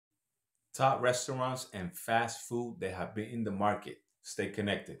top restaurants and fast food that have been in the market. Stay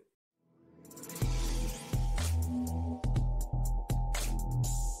connected.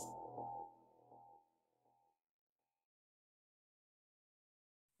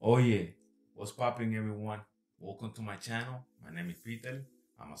 Oh yeah, what's popping everyone? Welcome to my channel. My name is Petel.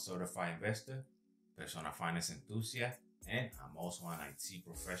 I'm a certified investor, personal finance enthusiast, and I'm also an IT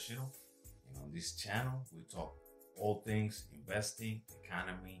professional. And on this channel, we talk all things investing,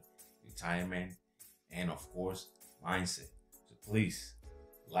 economy, retirement, and of course, mindset. So please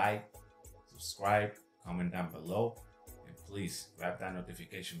like, subscribe, comment down below, and please grab that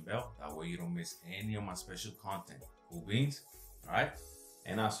notification bell. That way you don't miss any of my special content. Cool beans? All right.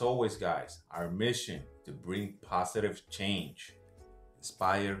 And as always, guys, our mission to bring positive change,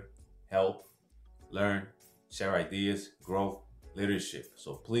 inspire, help, learn, share ideas, growth, leadership.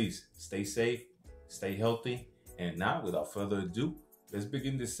 So please stay safe, stay healthy. And now, without further ado, let's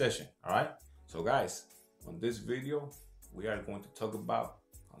begin this session. All right. So guys, on this video, we are going to talk about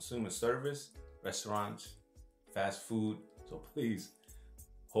consumer service, restaurants, fast food. So please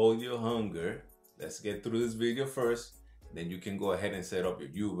hold your hunger. Let's get through this video first. Then you can go ahead and set up your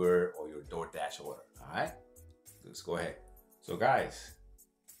Uber or your DoorDash order. All right, let's go ahead. So guys,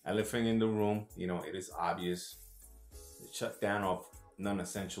 elephant in the room, it is obvious. The shutdown of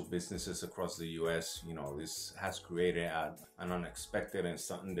non-essential businesses across the US, this has created an unexpected and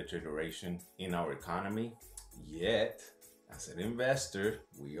sudden deterioration in our economy. Yet, as an investor,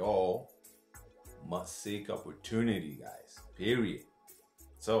 we all must seek opportunity, guys, period.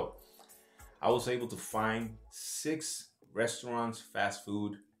 So I was able to find 6 restaurants, fast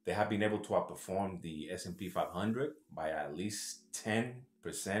food, they have been able to outperform the S&P 500 by at least 10%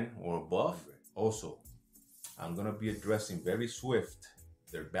 or above. Also, I'm going to be addressing very swift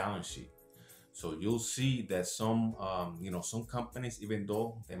their balance sheet. So you'll see that some companies, even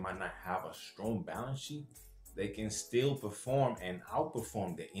though they might not have a strong balance sheet, they can still perform and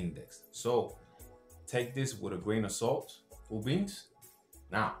outperform the index. So take this with a grain of salt. Cool beans?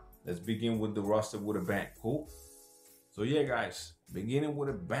 Now, let's begin with the roster with a bang. Cool? So yeah, guys, beginning with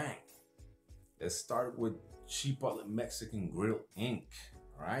a bang. Let's start with Chipotle Mexican Grill Inc.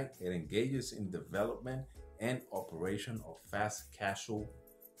 All right, it engages in development and operation of fast casual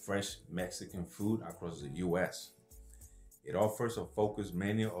fresh Mexican food across the US. It offers a focused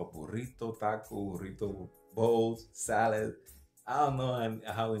menu of burrito, taco, burrito bowls, salad. I don't know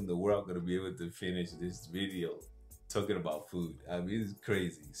how in the world I'm gonna be able to finish this video talking about food. I mean, it's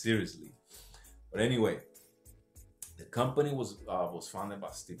crazy, seriously. But anyway, the company was founded by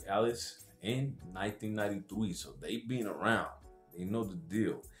Steve Ellis in 1993, so they've been around. They know the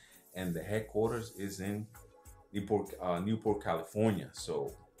deal, and the headquarters is in Newport, California.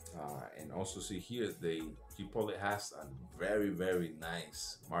 So, and also see here, Chipotle has a very, very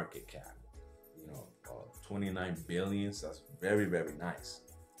nice market cap. 29 billion. That's very, very nice.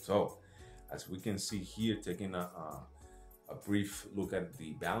 So, as we can see here, taking a brief look at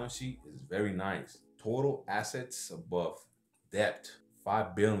the balance sheet, is very nice. Total assets above debt,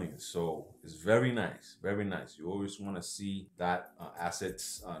 5 billion. So it's very nice, very nice. You always want to see that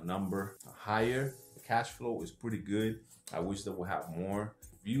assets number higher. The cash flow is pretty good. I wish that we have more.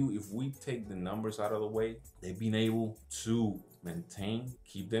 If we take the numbers out of the way, they've been able to maintain,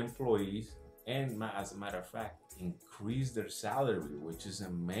 keep the employees, and as a matter of fact, increase their salary, which is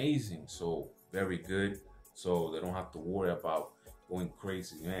amazing. So very good. So they don't have to worry about going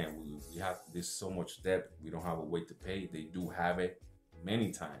crazy. Man, we have this so much debt, we don't have a way to pay. They do have it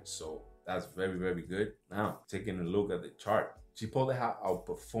many times. So that's very, very good. Now, taking a look at the chart, Chipotle have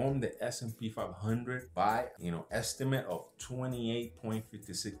outperformed the S&P 500 by, estimate of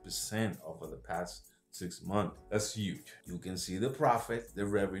 28.56% over the past 6 months. That's huge. You can see the profit, the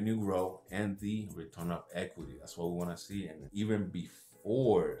revenue growth, and the return of equity. That's what we want to see. And even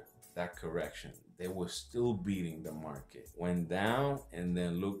before that correction, they were still beating the market. Went down, and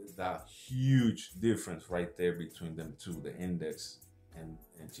then look at that huge difference right there between them two, the index and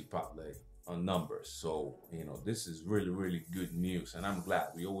Chipotle on numbers. So, this is really, really good news, and I'm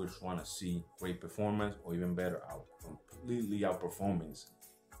glad. We always want to see great performance, or even better, completely outperforming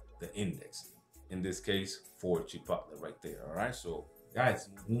the index. In this case, for Chipotle right there. All right, so guys,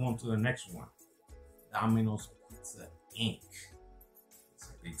 move on to the next one. Domino's Pizza Inc. It's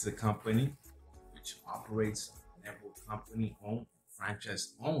a pizza company which operates network company-owned,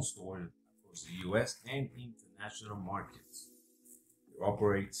 franchise-owned stores across the U.S. and international markets. It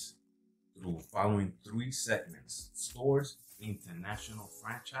operates through following 3 segments: stores, international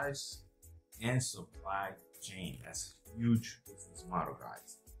franchise, and supply chain. That's a huge business model,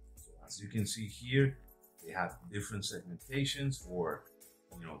 guys. So as you can see here, they have different segmentations for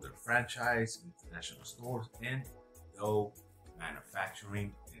their franchise, international stores, and dough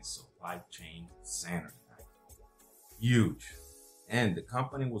manufacturing and supply chain center. Huge. And the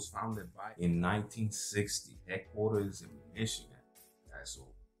company was founded in 1960, headquarters in Michigan. Guys, so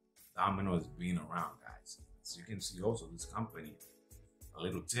Domino has been around, guys. So you can see also this company, a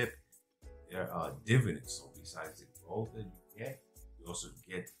little tip, there are dividends. So besides the growth that you get, you also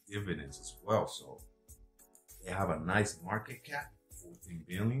get dividends as well. So they have a nice market cap, 14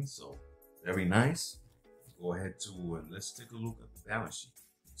 billion. So very nice. Go ahead and let's take a look at the balance sheet.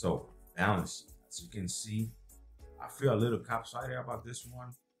 So balance sheet, as you can see, I feel a little capsized about this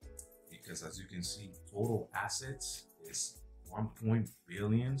one because as you can see, total assets is 1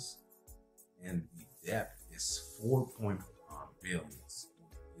 billions and the debt is 4 billions.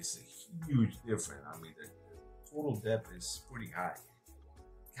 It's a huge difference. I mean, the total debt is pretty high.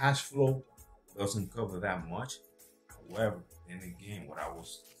 Cash flow doesn't cover that much. However, then again, what I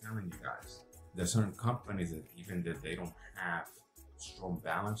was telling you guys, there's certain companies that even that they don't have strong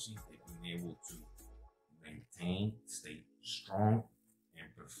balance sheet, they've been able to maintain, stay strong,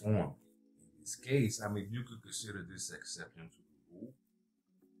 and perform. In this case, I mean, you could consider this exception to the rule.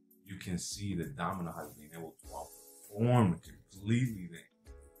 You can see that Domino has been able to outperform completely the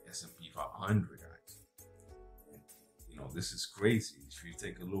S&P 500, guys. And, you know, this is crazy. If you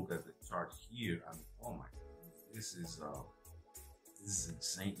take a look at the chart here, I mean, oh my goodness, this is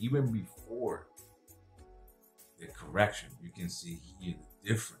insane. Even before the correction, you can see here the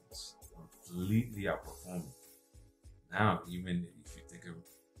difference. Completely outperforming. Now, even if you take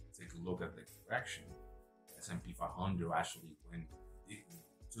a look at the correction, S&P 500 actually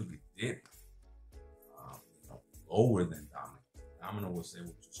took a dip, lower than Domino. Domino was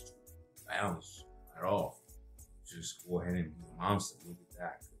able just to bounce right off. Just go ahead and be a monster. Look at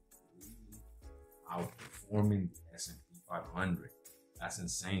that. Completely outperforming the S&P 500. That's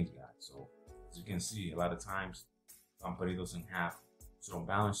insane, guys. So as you can see, a lot of times company doesn't have strong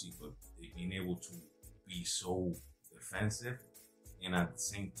balance sheet, but they've been able to be so defensive and at the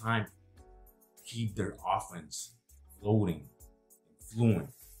same time keep their offense floating and fluent.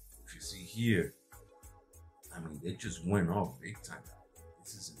 If you see here, I mean, they just went off big time.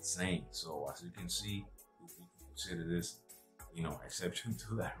 This is insane. So as you can see, we can consider this, you know, exception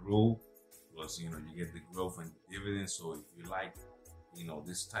to that rule. Plus, you know, you get the growth and the dividends. So if you like, you know,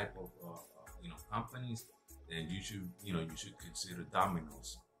 this type of, companies, then you should consider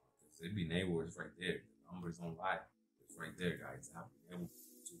Domino's. Because they've been able, it's right there. The numbers don't lie. It's right there, guys. They've been able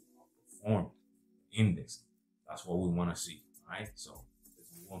to outperform the index. That's what we want to see. All right. So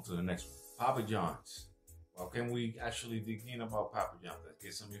let's move on to the next one. Papa John's. Well, can we actually dig in about Papa John's? Let's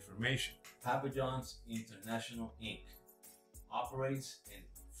get some information. Papa John's International Inc. operates and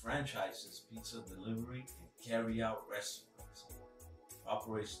franchises pizza delivery and carry-out restaurants. It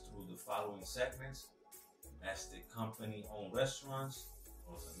operates through the following segments: domestic company-owned restaurants,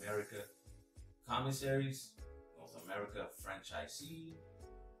 North America commissaries, North America franchisee,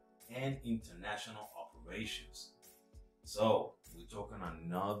 and international operations. So we're talking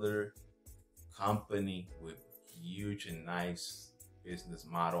another company with huge and nice business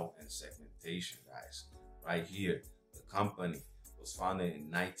model and segmentation, guys. Right here, the company was founded in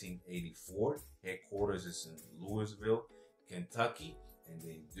 1984. Headquarters is in Louisville, Kentucky, and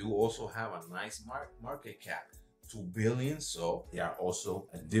they do also have a nice market cap, 2 billion. So they are also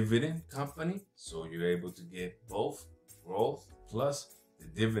a dividend company. So you're able to get both growth plus the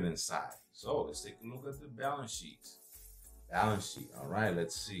dividend side. So let's take a look at the balance sheets. Balance sheet. All right,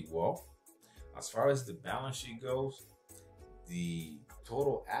 let's see. Well, as far as the balance sheet goes, the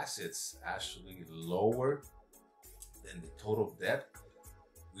total assets actually lower than the total debt.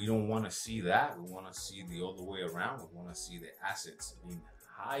 We don't want to see that. We want to see the other way around. We want to see the assets being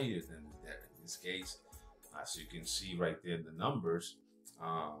higher than the debt. In this case, as you can see right there, the numbers,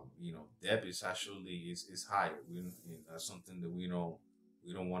 debt is actually is higher. That's something that we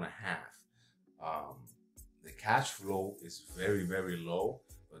don't want to have. The cash flow is very, very low.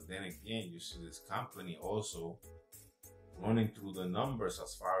 But then again, you see this company also running through the numbers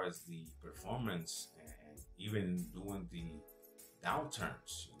as far as the performance and even doing the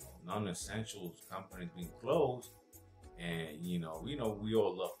downturns. Non-essential companies being closed, and we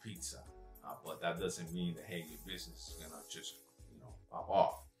all love pizza, but that doesn't mean that hey, your business is gonna just pop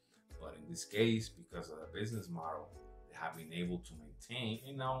off. But in this case, because of the business model, they have been able to maintain,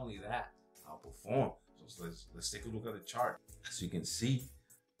 and not only that, outperform. So let's take a look at the chart. As you can see,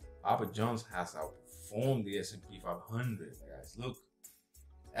 Papa John's has outperformed the S&P 500. Guys, look,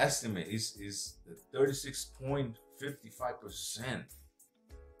 estimate is the 36.55%.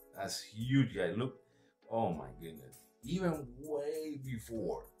 That's huge, guys. Look, oh my goodness. Even way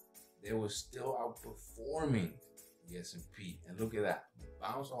before they were still outperforming the S&P. And look at that,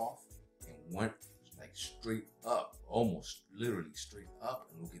 bounced off and went like straight up, almost literally straight up.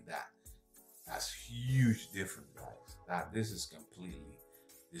 And look at that. That's huge difference, guys. This is completely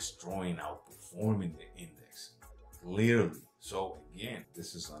destroying, outperforming the index, clearly. So again,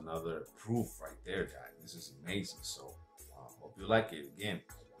 this is another proof right there, guys. This is amazing. So hope you like it. Again,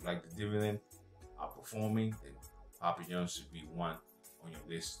 if you like the dividend outperforming, then Papillon should be one on your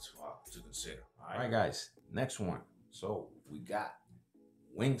list to consider. All right, guys. Next one. So we got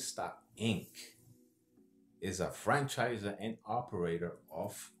Wingstop Inc. is a franchisor and operator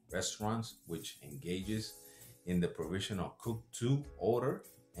of restaurants which engages in the provision of cooked to order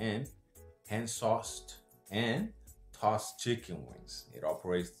and hand-sauced and tossed chicken wings. It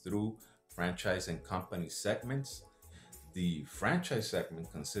operates through franchise and company segments. The franchise segment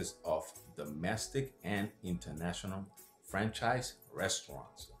consists of domestic and international franchise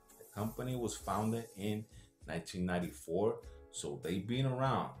restaurants. The company was founded in 1994, so they've been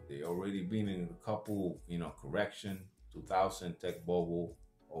around. They already been in a couple, correction, 2000 tech bubble,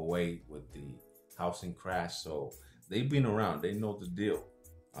 08 with the housing crash. So they've been around. They know the deal.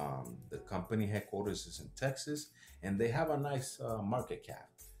 The company headquarters is in Texas, and they have a nice market cap,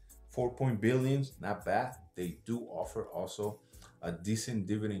 4 billion, not bad. They do offer also a decent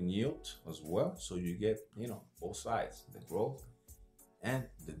dividend yield as well. So you get, both sides, the growth and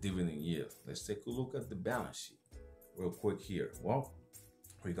the dividend yield. Let's take a look at the balance sheet real quick here. Well,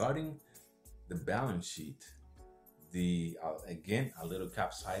 regarding the balance sheet, again, a little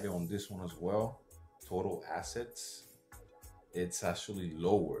capsized on this one as well. Total assets, it's actually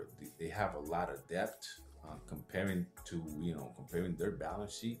lower. They have a lot of debt comparing their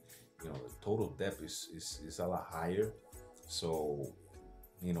balance sheet. The total debt is a lot higher. So,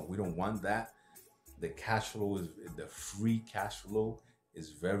 we don't want that. The cash flow the free cash flow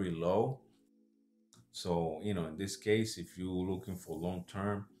is very low. So, in this case, if you're looking for long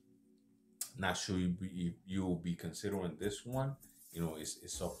term, not sure you will be considering this one.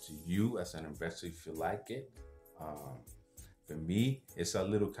 It's up to you as an investor if you like it. For me, it's a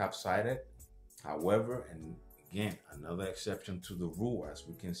little capsized. However, and again, another exception to the rule, as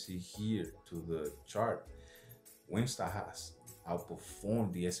we can see here to the chart, Wingstop has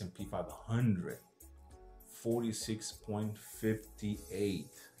outperformed the S&P 500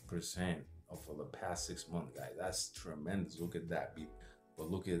 46.58% for the past 6 months, guys. That's tremendous. Look at that, but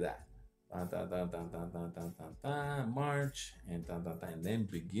look at that. March and then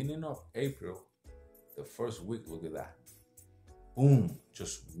beginning of April, the first week, look at that. Boom,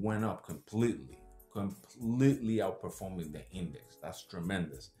 just went up completely outperforming the index. That's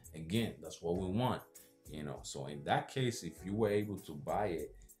tremendous. Again, that's what we want, So in that case, if you were able to buy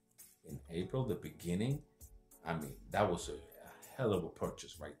it in April, the beginning, that was a hell of a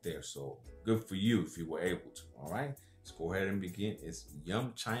purchase right there. So good for you if you were able to. All right, let's go ahead and begin. It's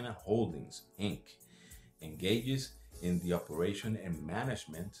Yum China Holdings Inc. engages in the operation and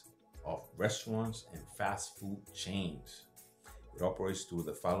management of restaurants and fast food chains. It operates through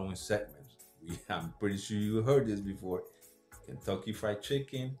the following segments. I'm pretty sure you heard this before: Kentucky Fried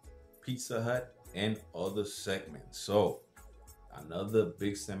Chicken, Pizza Hut, and other segments. So another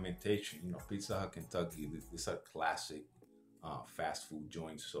big segmentation, Pizza Hut, Kentucky, this is a classic fast food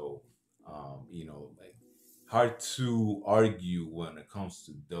joint. So, hard to argue when it comes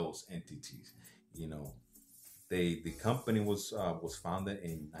to those entities. The company was founded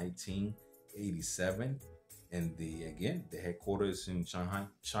in 1987, and the headquarters in Shanghai,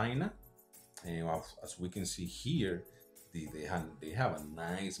 China. And as we can see here, they have a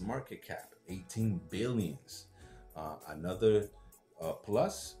nice market cap, 18 billions. Another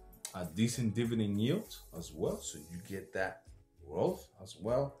plus a decent dividend yield as well. So you get that growth as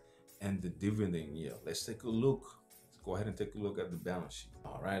well and the dividend yield. Let's take a look. Let's go ahead and take a look at the balance sheet.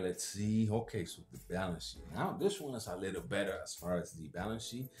 All right, let's see. Okay, so the balance sheet. Now this one is a little better as far as the balance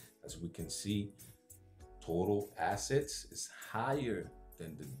sheet. As we can see, total assets is higher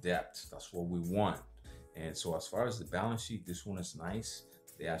than the debt. That's what we want. And so as far as the balance sheet, this one is nice.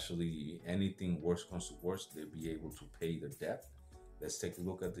 They actually, anything worse comes to worse, they'll be able to pay their debt. Let's take a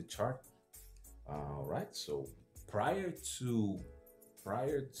look at the chart. All right, so prior to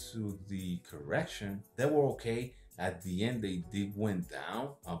the correction, they were okay. At the end, they went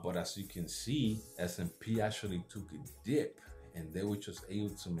down, but as you can see, S&P actually took a dip, and they were just able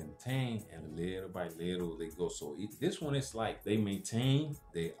to maintain, and little by little they go. So this one is like they maintain,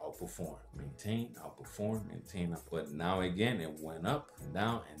 they outperform, maintain, outperform, maintain. But now again, it went up and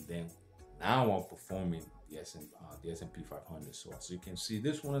down, and then now outperforming the S&P 500. So as you can see,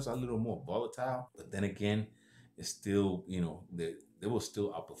 this one is a little more volatile, but then again, it's still, they were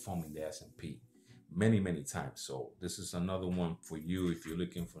still outperforming the S&P many times. So this is another one for you if you're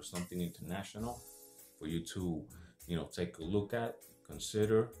looking for something international for you to, take a look at,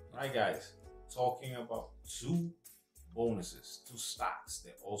 consider. All right, guys, talking about two bonuses, two stocks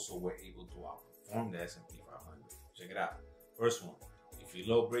that also were able to outperform the S&P 500. Check it out. First one, if you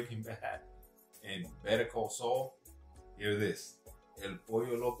love Breaking Bad and Better Call Saul, hear this. El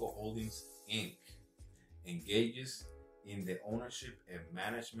Pollo Loco Holdings Inc. engages in the ownership and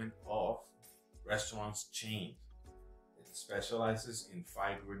management of restaurants chains. It specializes in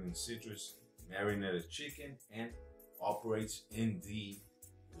fine-ingredient citrus, marinated chicken, and operates in the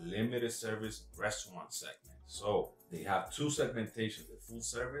limited service restaurant segment. So they have two segmentations, the full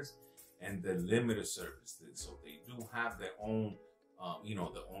service and the limited service. So they do have their own,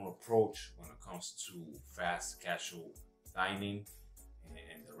 their own approach when it comes to fast casual dining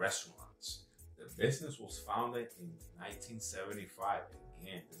and the restaurants. The business was founded in 1975.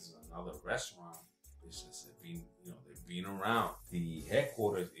 Again, this is another restaurant business. They've been around. The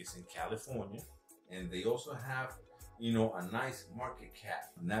headquarters is in California, and they also have, a nice market cap.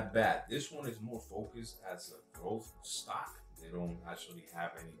 Not bad. This one is more focused as a growth stock. They don't actually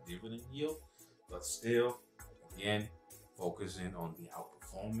have any dividend yield, but still, again, focusing on the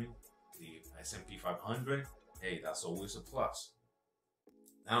outperforming the S&P 500. Hey, that's always a plus.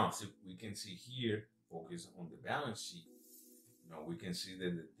 Now, so we can see here, focus on the balance sheet. We can see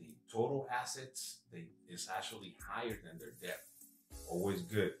that the total assets is actually higher than their debt. Always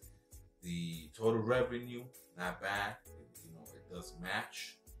good. The total revenue, not bad. It does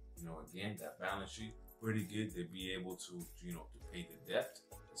match. Again, that balance sheet, pretty good. They'll be able to pay the debt,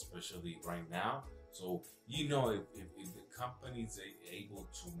 especially right now. So, if the companies are able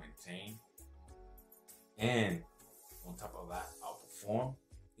to maintain and on top of that outperform,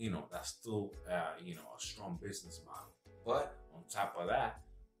 that's still, a strong business model. But on top of that,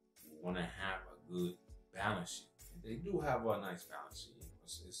 we want to have a good balance sheet. And they do have a nice balance sheet.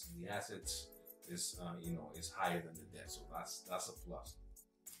 The assets is higher than the debt, so that's a plus.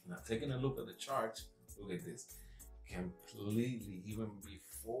 Now, taking a look at the charts, look at this. Completely, even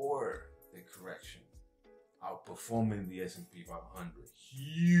before the correction, outperforming the S&P 500.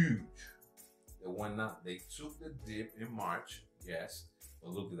 Huge. They went up. They took the dip in March, yes,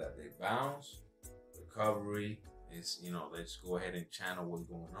 but look at that. They bounced. Recovery is, let's go ahead and channel what's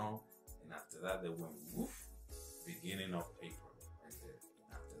going on. And after that, they went woof, beginning of April, right there.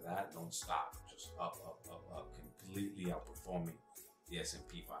 After that, don't stop, just up, completely outperforming the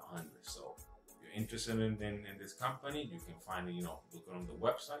S&P 500. So if you're interested in this company, you can find it, look on the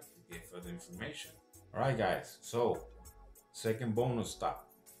website to get further information. All right, guys. So second bonus stock,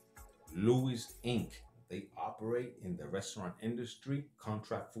 Louis Inc. They operate in the restaurant industry,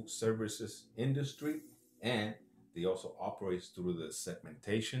 contract food services industry, and they also operate through the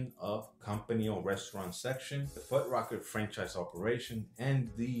segmentation of company-owned restaurant section, the Foot Rocket franchise operation, and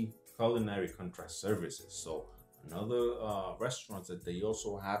the culinary contract services. So another restaurants that they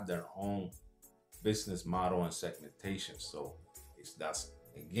also have their own business model and segmentation. So that's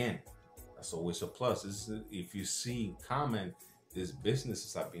always a plus. If you see comment, these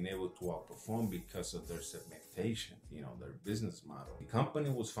businesses have been able to outperform because of their segmentation, their business model. The company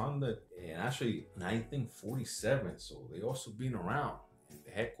was founded in actually 1947, so they also been around. And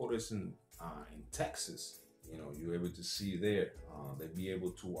the headquarters in Texas, you're able to see there, they be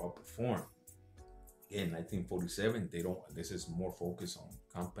able to outperform. In 1947, this is more focused on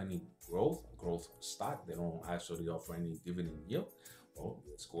company growth stock. They don't actually offer any dividend yield. Well,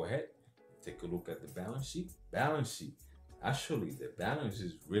 let's go ahead and take a look at the balance sheet. Actually, the balance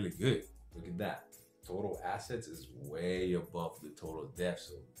is really good. Look at that. Total assets is way above the total debt.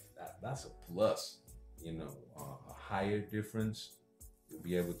 So that's a plus. A higher difference. You'll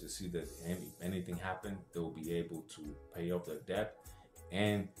be able to see that if anything happened, they'll be able to pay off their debt.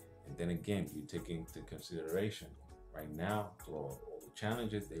 And then again, you take into consideration right now, through all the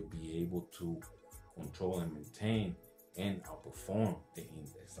challenges, they'll be able to control and maintain and outperform the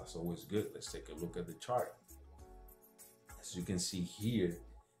index. That's always good. Let's take a look at the chart. As you can see here,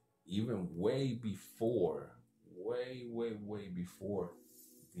 even way before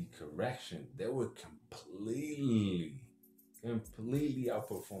the correction, they were completely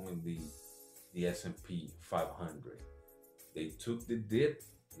outperforming the S&P 500. They took the dip.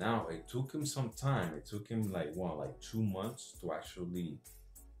 Now it took him some time. It took him like 2 months to actually,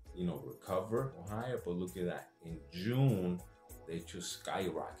 recover or higher. But look at that. In June, they just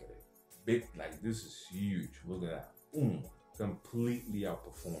skyrocketed. Big, this is huge. Look at that. Boom, completely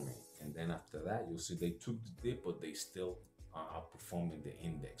outperforming. And then after that, you'll see they took the dip, but they still are outperforming the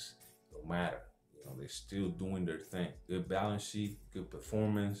index. No matter, they're still doing their thing. Good balance sheet, good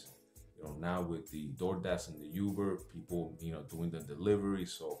performance. Now with the DoorDash and the Uber, people, doing the delivery.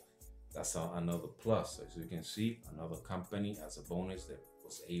 So that's another plus. As you can see, another company as a bonus that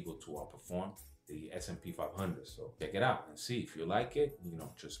was able to outperform the S&P 500. So check it out and see if you like it.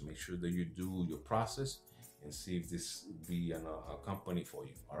 Just make sure that you do your process and see if this be a company for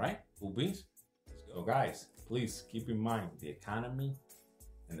you. All right, cool beans. Let's go, guys. Please keep in mind the economy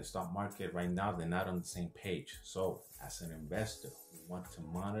and the stock market right now, they're not on the same page. So as an investor, we want to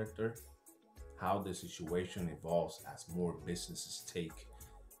monitor how the situation evolves as more businesses take,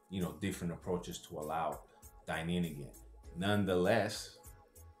 different approaches to allow dine-in again. Nonetheless,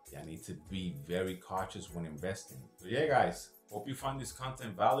 you need to be very cautious when investing. So yeah, guys, hope you find this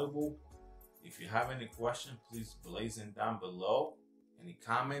content valuable. If you have any questions, please blaze them down below. Any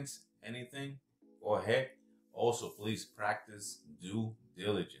comments, anything, go ahead. Also, please practice due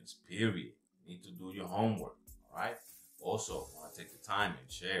diligence, period. You need to do your homework, all right? Also, I want to take the time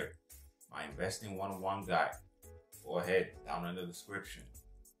and share my investing one-on-one guide. Go ahead, down in the description.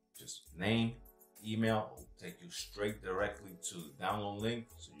 Just name, email, will take you straight directly to the download link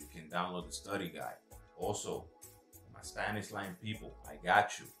so you can download the study guide. Also, my Spanish line people, I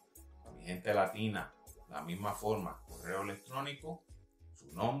got you. Para mi gente latina, la misma forma, correo electrónico,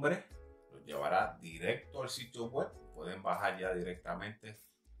 su nombre, los llevará directo al sitio web. Pueden bajar ya directamente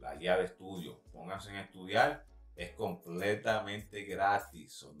la guía de estudio. Pónganse en estudiar. Es completamente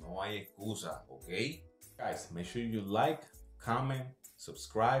gratis, so no hay excusa, ¿ok? Guys, make sure you like, comment,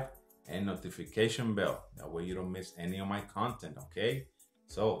 subscribe, and notification bell. That way you don't miss any of my content, okay?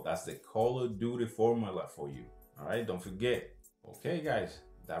 So that's the Call of Duty formula for you, all right? Don't forget. Okay, guys,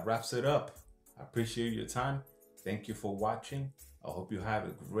 that wraps it up. I appreciate your time. Thank you for watching. I hope you have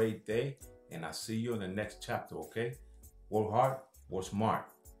a great day, and I'll see you in the next chapter, okay? Work hard, work smart.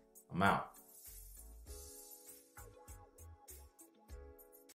 I'm out.